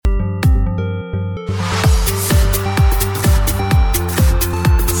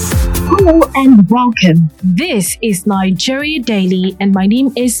Hello and welcome. This is Nigeria Daily and my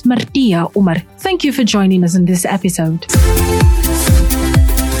name is Martia Umar. Thank you for joining us in this episode.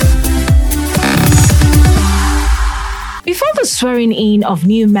 Before the swearing in of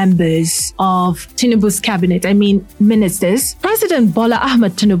new members of Tinubu's cabinet, ministers, President Bola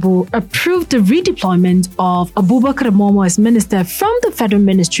Tinubu approved the redeployment of Abubakar Momo as minister from the Federal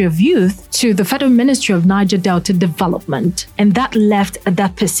Ministry of Youth to the Federal Ministry of Niger Delta Development, and that left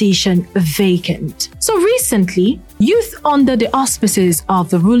that position vacant. So recently, youth under the auspices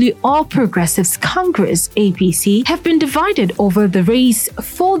of the ruling All Progressives Congress (APC) have been divided over the race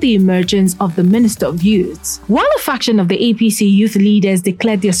for the emergence of the Minister of Youth. While a faction of the APC youth leaders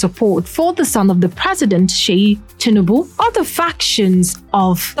declared their support for the son of the president, Seyi Tinubu, other factions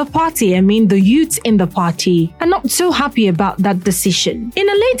of the party, the youths in the party, are not so happy about that decision. In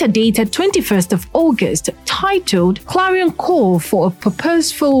a later dated 21st of August, titled Clarion Call for a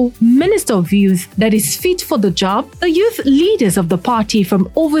Purposeful Minister of Youth that is fit for the job, the youth leaders of the party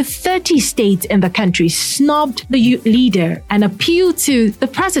from over 30 states in the country snubbed the youth leader and appealed to the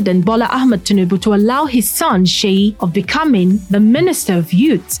President Bola Tinubu to allow his son Seyi of becoming the Minister of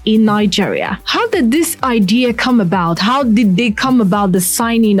Youth in Nigeria. How did this idea come about? How did they come about the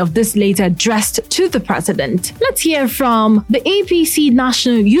signing of this letter addressed to the president? Let's hear from the APC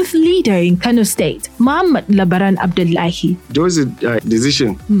National Youth Leader in Kano State, Muhammad Labaran Abdullahi. There was a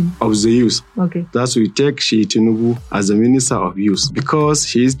decision of the youth that we take Seyi Tinubu as the Minister of Youth, because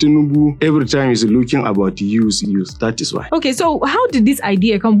Seyi Tinubu every time is looking about youth. That is why. Okay, so how did this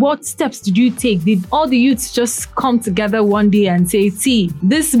idea come? What steps did you take? Did all the youths just come together one day and say, see,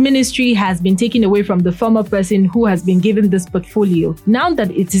 this ministry has been taken away from the former person who has been given this portfolio. Now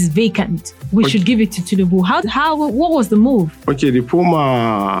that it is vacant, we should give it to Tinubu. What was the move? Okay, the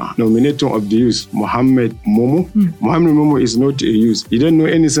former nominator of the youth, Mohammed Momo. Mohammed Momo is not a youth. He don't know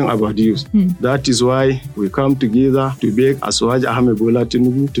anything about youth. That is why we come together to beg Aswaj Ahmed Bola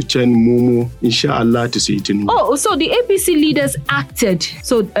Tinubu to change Momo, inshallah, to Seyi Tinubu. Oh, so the APC leaders acted.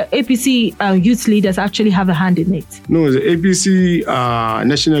 So APC youth leaders actually have a hand in it. No, the APC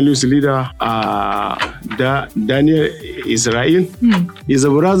national youth leader, Daniel Israel, is a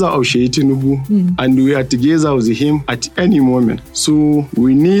brother of Seyi Tinubu, and we are together with him at any moment. So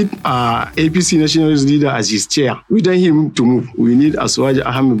we need APC national youth leader as his chair. We don't him to move. We need Aswaj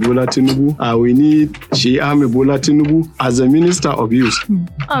Ahmed Bola Tinubu. We need Seyi Ahmed Bola Tinubu as a Minister of Youth.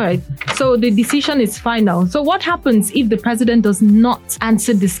 All right. So the decision is final. So what happens if the president does not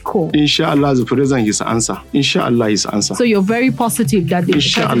answer this call? Inshallah, the president is answer. Inshallah, his answer. So you're very positive that the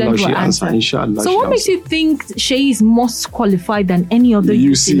president will answer. Inshallah. So what makes you think Seyi is most qualified than any other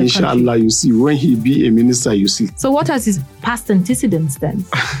youth in the country? Inshallah, you see, when he be a minister, you see. So what has his past antecedents then?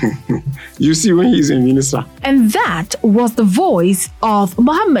 You see, when he's a minister. And that was the voice of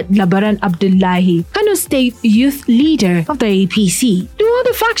Muhammad Labaran Abdullahi, Kano State youth leader of the APC. Do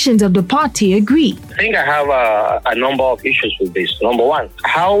other factions of the party agree? I think I have a number of issues with this. Number one,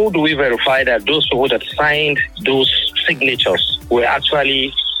 how do we verify that those people that signed those signatures were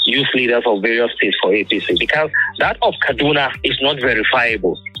actually youth leaders of various states for APC? Because that of Kaduna is not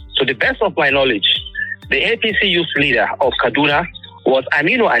verifiable. To the best of my knowledge, the APC youth leader of Kaduna was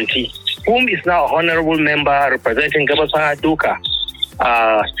Aminu Anti, whom is now a honorable member representing Gabasa Duka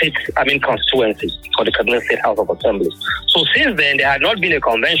constituency for the Kaduna State House of Assembly. So since then, there had not been a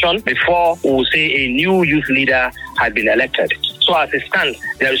convention before we will say a new youth leader had been elected. So as it stands,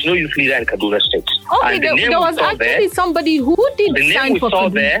 there is no youth leader in Kaduna State. Okay, there was actually somebody who did sign for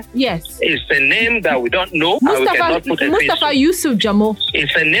Kaduna. The name we saw there is a name that we don't know and we cannot put a face to. Mustafa Yusuf Jamo.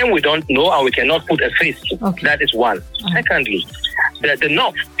 It's a name we don't know and we cannot put a face to. Okay. That is one. Secondly, the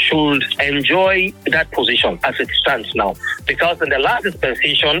North should enjoy that position as it stands now, because in the last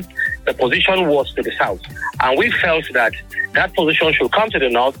dispensation, the position was to the South. And we felt that that position should come to the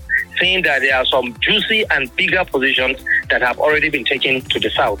North, saying that there are some juicy and bigger positions that have already been taken to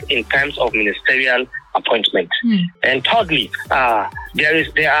the South in terms of ministerial appointment. And thirdly,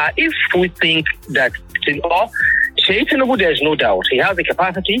 if we think that Seyi Tinubu, there is no doubt. He has the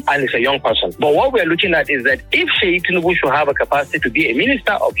capacity and he's a young person. But what we're looking at is that if Seyi Tinubu should have a capacity to be a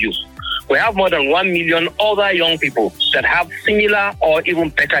minister of youth, we have more than 1 million other young people that have similar or even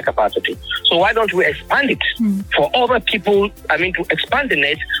better capacity. So why don't we expand it for other people, to expand the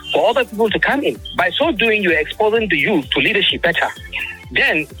net for other people to come in? By so doing, you're exposing the youth to leadership better.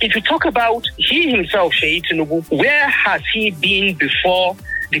 Then, if you talk about he himself, Seyi Tinubu, where has he been before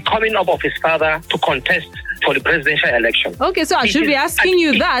the coming up of his father to contest for the presidential election? Okay, so I should be asking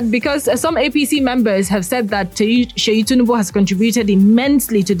you that because some APC members have said that Seyi Tinubu has contributed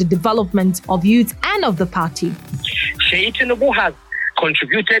immensely to the development of youth and of the party. Seyi Tinubu has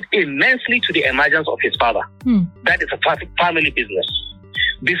contributed immensely to the emergence of his father. That is a family business.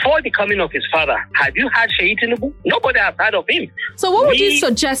 Before the coming of his father, have you heard Seyi Tinubu? Nobody has heard of him. So what would you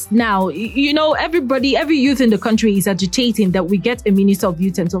suggest now? You know, every youth in the country is agitating that we get a minister of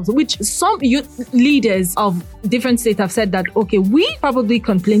youth and so on, which some youth leaders of different states have said that, okay, we probably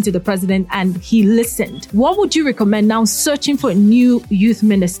complained to the president and he listened. What would you recommend now searching for a new youth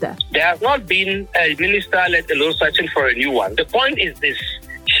minister? There has not been a minister, let alone searching for a new one. The point is this: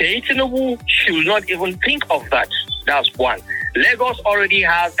 Seyi Tinubu should not even think of that. That's one. Lagos already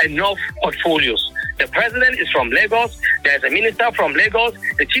has enough portfolios. The president is from Lagos. There's a minister from Lagos.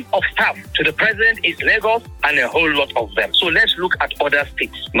 The chief of staff to the president is Lagos, and a whole lot of them. So let's look at other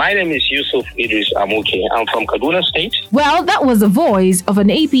states. My name is Yusuf Idris Amuke. I'm from Kaduna State. Well, that was the voice of an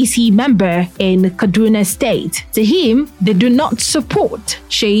APC member in Kaduna State. To him, they do not support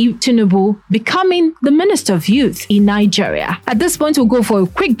Seyi Tinubu becoming the Minister of Youth in Nigeria. At this point, we'll go for a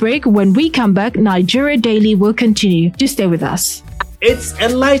quick break. When we come back, Nigeria Daily will continue. Just stay with us. It's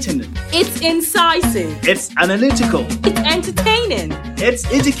enlightening. It's incisive. It's analytical. It's entertaining. It's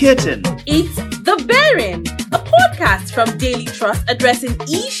educating. It's The Bearing, a podcast from Daily Trust addressing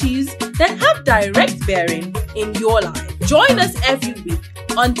issues that have direct bearing in your life. Join us every week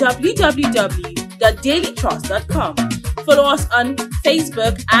on www.dailytrust.com. Follow us on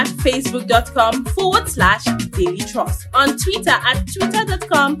Facebook at facebook.com/Daily Trust, on Twitter at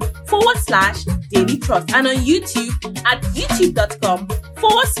twitter.com/Daily Trust, and on YouTube at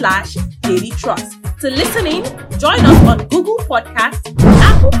youtube.com/Daily Trust. To listen in, join us on Google Podcasts,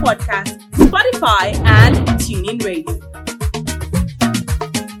 Apple Podcasts, Spotify, and TuneIn Radio.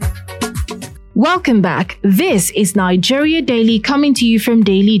 Welcome back. This is Nigeria Daily coming to you from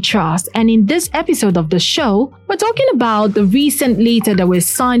Daily Trust. And in this episode of the show, we're talking about the recent letter that was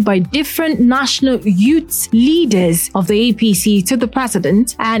signed by different national youth leaders of the APC to the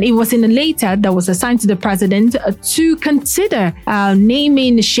president. And it was in a letter that was assigned to the president to consider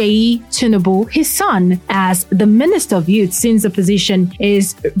naming Seyi Tinubu, his son, as the Minister of Youth since the position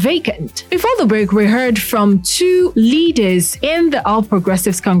is vacant. Before the break, we heard from two leaders in the All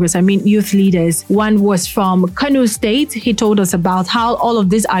Progressives Congress, youth leaders. One was from Kano State. He told us about how all of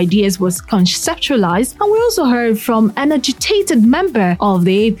these ideas was conceptualized. And we also heard from an agitated member of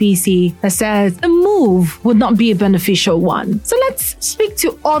the APC that says the move would not be a beneficial one. So let's speak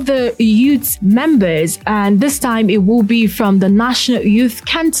to other youth members. And this time it will be from the National Youth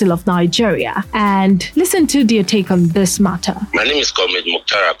Council of Nigeria. And listen to their take on this matter. My name is Comrade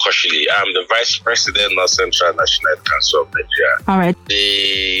Mukhtar Akoshili. I'm the Vice President of Central National Council of Nigeria. All right.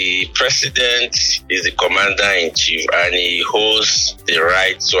 The President is the Commander-in-Chief, and he holds the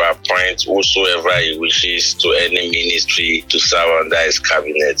right to appoint whosoever he wishes to any ministry to serve under his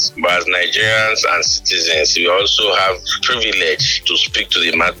cabinet. But as Nigerians and citizens, we also have privilege to speak to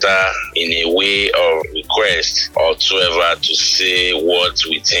the matter in a way of request or whatsoever to say what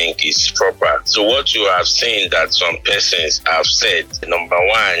we think is proper. So what you have seen that some persons have said, number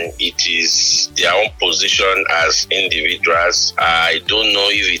one, it is their own position as individuals. I don't know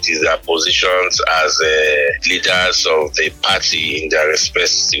if it is their positions as leaders of the party in their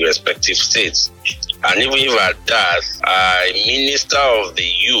respective states. And even if at that, a minister of the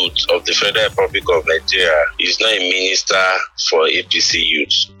youth of the Federal Republic of Nigeria is not a minister for APC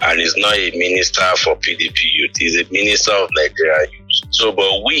youth, and is not a minister for PDP youth. He's a minister of Nigeria youth. So,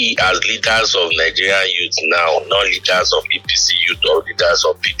 but we as leaders of Nigerian youth now, not leaders of APC youth or leaders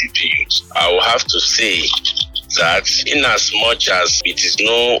of PDP youth, I will have to say that in as much as it is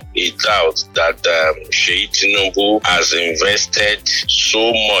no doubt that Seyi Tinubu has invested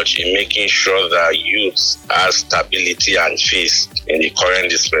so much in making sure that youth has stability and peace in the current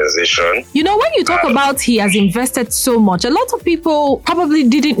dispensation. You know, when you talk about he has invested so much, a lot of people probably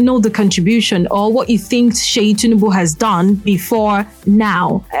didn't know the contribution or what you think Seyi Tinubu has done before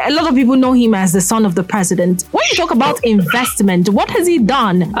now. A lot of people know him as the son of the president. When you talk about investment, what has he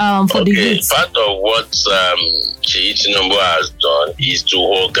done for the youth? Part of what Seyi Tinubu has done is to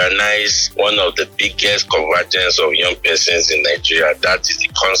organize one of the biggest convergence of young persons in Nigeria. That is the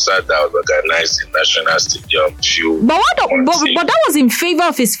concert that was organized in National Stadium. But that was in favor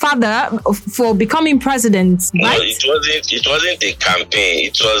of his father for becoming president, right? No, it wasn't a campaign.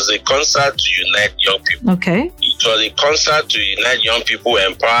 It was a concert to unite young people. Okay. It It was a concert to unite young people,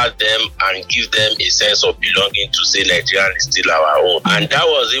 empower them, and give them a sense of belonging to say Nigeria is still our own. And that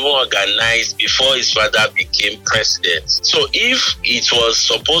was even organized before his father became president. So if it was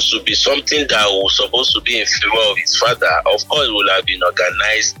supposed to be something that was supposed to be in favor of his father, of course it would have been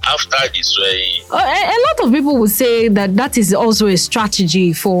organized after the swearing. A lot of people would say that is also a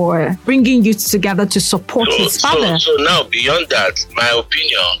strategy for bringing youth together to support his father. So now, beyond that, my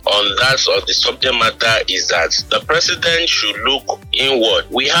opinion on that or the subject matter is that the president should look inward.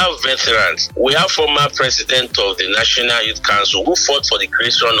 We have veterans. We have former president of the National Youth Council who fought for the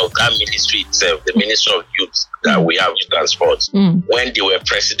creation of that ministry itself, the Ministry of Youth that we have with transport, when they were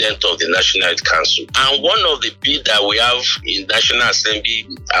president of the National Youth Council. And one of the bills that we have in National Assembly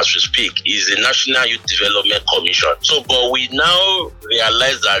as we speak is the National Youth Development Commission. So, but we now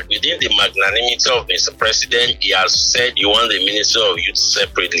realize that within the magnanimity of Mr. President, he has said he wants the Ministry of Youth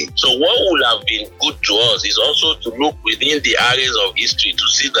separately. So what would have been good to us is also to look within the areas of history to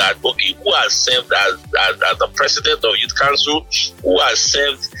see that, okay, who has served as the president of Youth Council, who has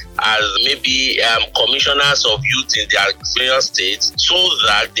served as maybe commissioners of youth in their various states, so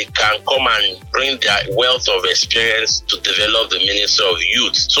that they can come and bring their wealth of experience to develop the Ministry of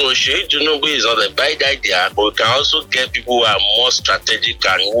Youth. So Seyi Tinubu is not a bad idea, but we can also get people who are more strategic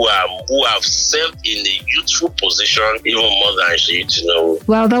and who have served in a youthful position even more than Seyi Tinubu.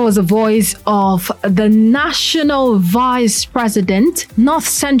 Well, that was the voice of the National Vice President, North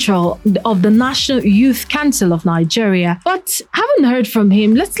Central of the National Youth Council of Nigeria. But haven't heard from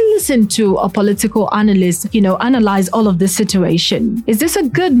him. Let's listen to a political analyst, analyze all of this situation. Is this a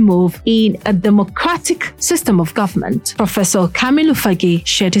good move in a democratic system of government? Professor Kamilu Fage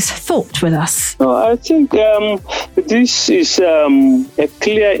shared his thought with us. I think this is a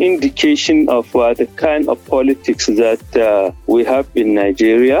clear indication of the kind of politics that we have in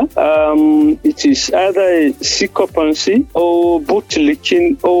Nigeria. It is either a sycophancy or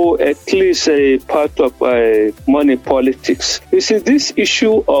bootlicking or at least a part of money politics. You see, this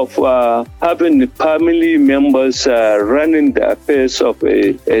issue of having the family members running the affairs of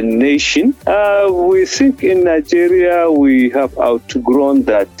a nation, we think in Nigeria we have outgrown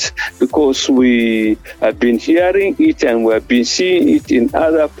that, because we have been hearing it and we have been seeing it in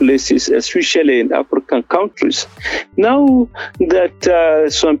other places, especially in African countries. Now that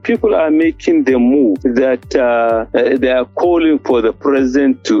some people are making the move that they are calling for the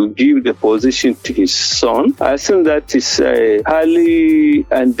president to give the position to his son, I think that is highly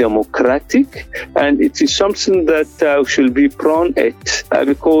undemocratic, and it is something that should be prone at,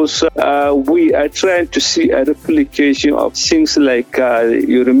 because we are trying to see a replication of things like,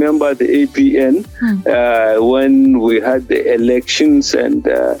 you remember the APN, when we had the elections and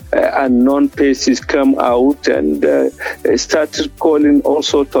unknown faces come out and started calling all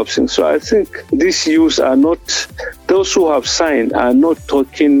sorts of things. So I think these youths are not, those who have signed are not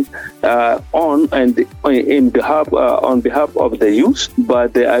talking on behalf of the youth,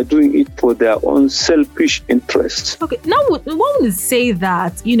 but they are doing it for their own selfish interests. Okay, now one would say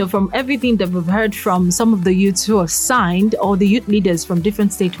that, from everything that we've heard from some of the youths who have signed, or the youth leaders from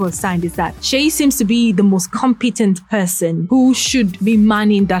different states who have signed, is that Seyi seems to be the most competent person who should be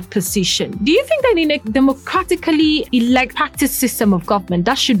manning that position. Do you think that in a democratically practiced system of government,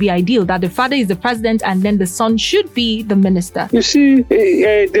 that should be ideal, that the father is the president and then the son should be the minister? You see,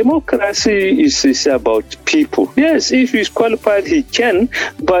 democracy is about people. Yes, if he's qualified, he can,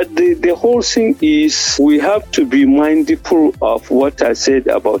 but the whole thing is we have to be mindful of what I said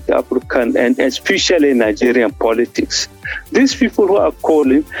about African and especially Nigerian politics. These people who are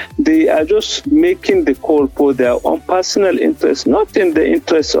calling, they are just making the call for their own personal interest, not in the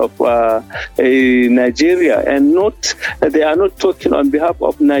interest of Nigeria, and they are not talking on behalf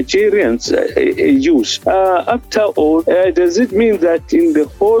of Nigerians' youth. After all, does it mean that in the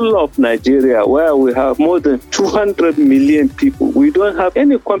whole of Nigeria, where we have more than 200 million people, we don't have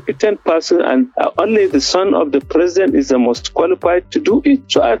any competent person, and only the son of the president is the most qualified to do it?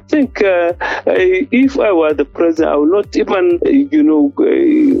 So I think if I were the president, I would not even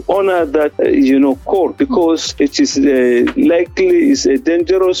honor that call, because it is likely is a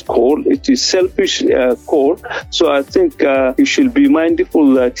dangerous call. It is selfish call. So I think he should be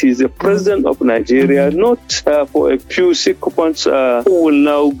mindful that he is the president of Nigeria, not for a few sycophants who will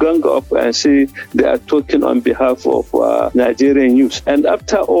now gang up and say they are talking on behalf of Nigerian youth. And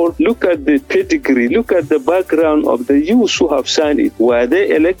after all, look at the pedigree, look at the background of the youth who have signed it. Were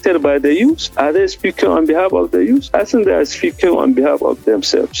they elected by the youth? Are they speaking on behalf of the youth? I think they are speaking on behalf of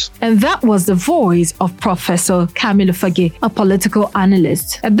themselves. And that was the voice of Professor Kamilu Fage, a political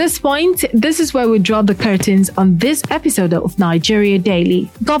analyst. At this point, this is where we draw the curtains on this episode of Nigeria Daily.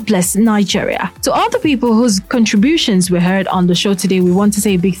 God bless Nigeria. To all the people whose contributions were heard on the show today, we want to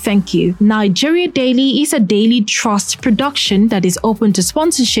say a big thank you. Nigeria Daily is a Daily Trust production that is open to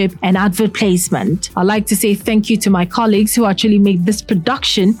sponsorship and advert placement. I'd like to say thank you to my colleagues who actually made this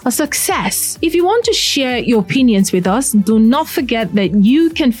production a success. If you want to share your opinions with us, do not forget that you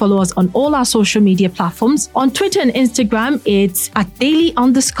can follow us on all our social media platforms. On Twitter and Instagram, it's at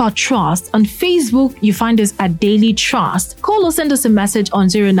Daily_Trust. On Facebook, you find us at Daily Trust. Call or send us a message on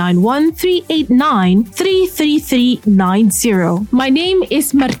 091-389-33390. My name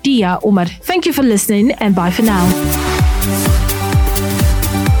is Martia Umar. Thank you for listening and bye for now.